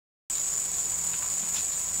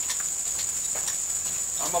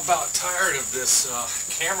I'm about tired of this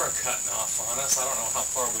camera cutting off on us. I don't know how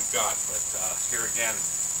far we've got, but here again,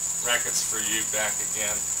 Rackets for You back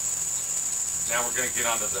again. Now we're going to get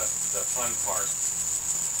on to the fun part.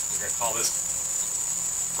 We're going to call this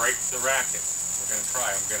Break the Racket. We're going to try.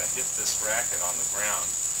 I'm going to hit this racket on the ground.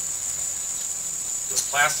 This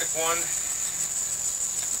plastic one,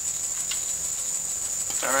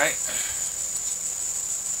 alright,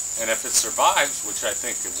 and if it survives, which I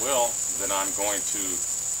think it will, then I'm going to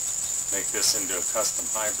make this into a custom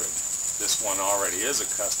hybrid. This one already is a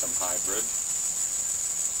custom hybrid,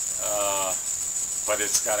 but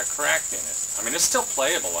it's got a crack in it. I mean, it's still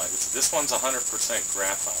playable. This one's 100%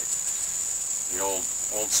 graphite. The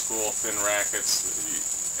old school thin rackets,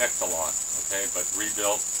 Echelon, okay, but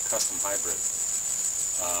rebuilt custom hybrid.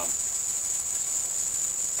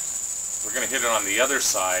 We're going to hit it on the other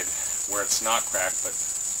side where it's not cracked, but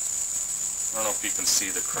I don't know if you can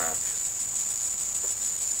see the crack.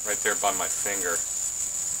 Right there by my finger.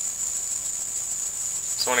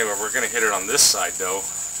 So anyway, we're going to hit it on this side though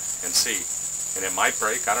and see. And it might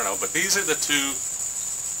break, I don't know. But these are the two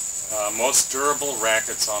most durable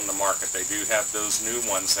rackets on the market. They do have those new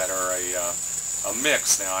ones that are a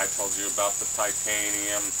mix. Now I told you about the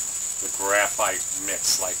titanium, the graphite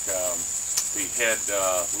mix, like the head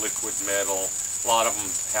liquid metal. A lot of them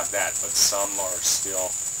have that, but some are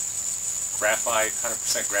still graphite,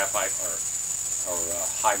 100% graphite, or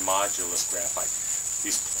high modulus graphite.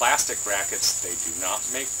 These plastic rackets, they do not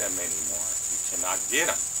make them anymore. You cannot get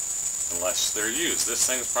them unless they're used. This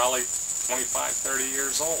thing's probably 25, 30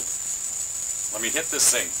 years old. Let me hit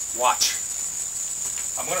this thing. Watch.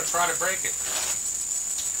 I'm going to try to break it.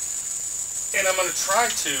 And I'm going to try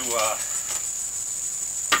to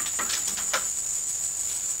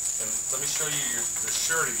and let me show you the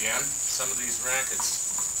shirt again. Some of these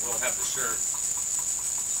rackets will have the shirt.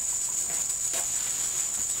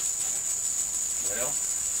 Well,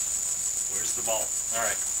 where's the ball?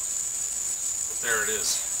 Alright. There it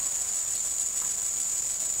is.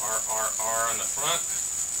 RRR on the front.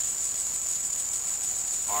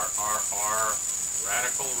 RRR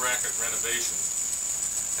Radical Racket Renovation.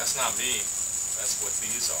 That's not me. That's what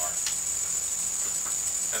these are.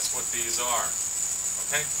 That's what these are.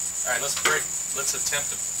 Okay? Alright, let's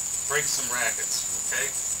attempt to break some rackets, okay?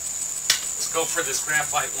 Let's go for this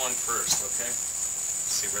graphite one first, okay?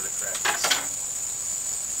 Let's see where the crack is.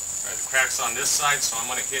 Alright, the crack's on this side, so I'm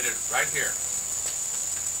going to hit it right here.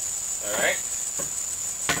 Alright?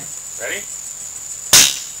 Ready?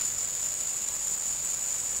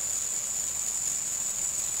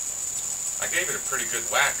 I gave it a pretty good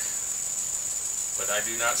whack, but I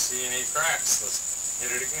do not see any cracks. Let's hit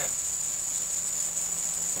it again.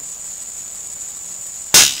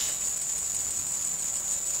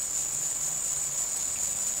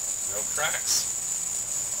 No cracks.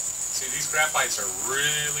 See, these graphites are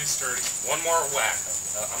really sturdy. One more whack.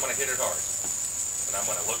 I'm going to hit it hard. And I'm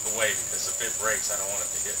going to look away because if it breaks, I don't want it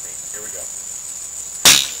to hit me. Here we go.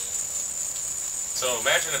 So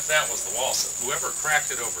imagine if that was the wall. So whoever cracked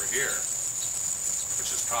it over here,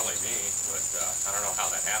 which is probably me, but I don't know how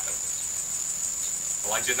that happened.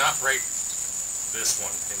 Well, I did not break this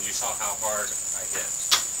one, and you saw how hard I hit.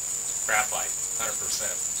 Graphite,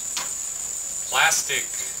 100%. Plastic,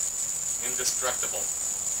 indestructible.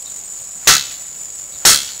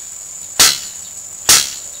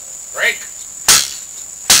 Break!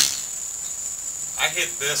 I hit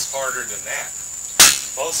this harder than that.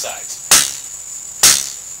 Both sides.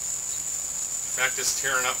 In fact, it's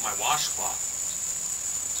tearing up my washcloth.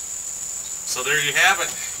 So there you have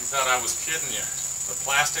it. You thought I was kidding you. The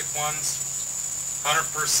plastic ones,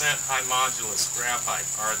 100% high modulus graphite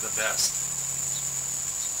are the best.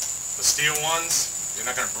 The steel ones, you're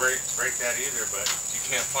not going to break that either, but you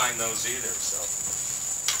can't find those either. So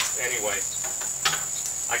anyway,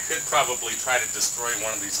 I could probably try to destroy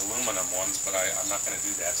one of these aluminum ones, but I'm not going to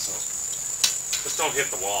do that. So just don't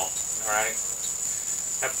hit the wall. All right.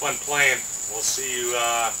 Have fun playing. We'll see you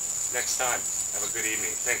next time. Have a good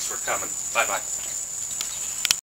evening. Thanks for coming. Bye-bye.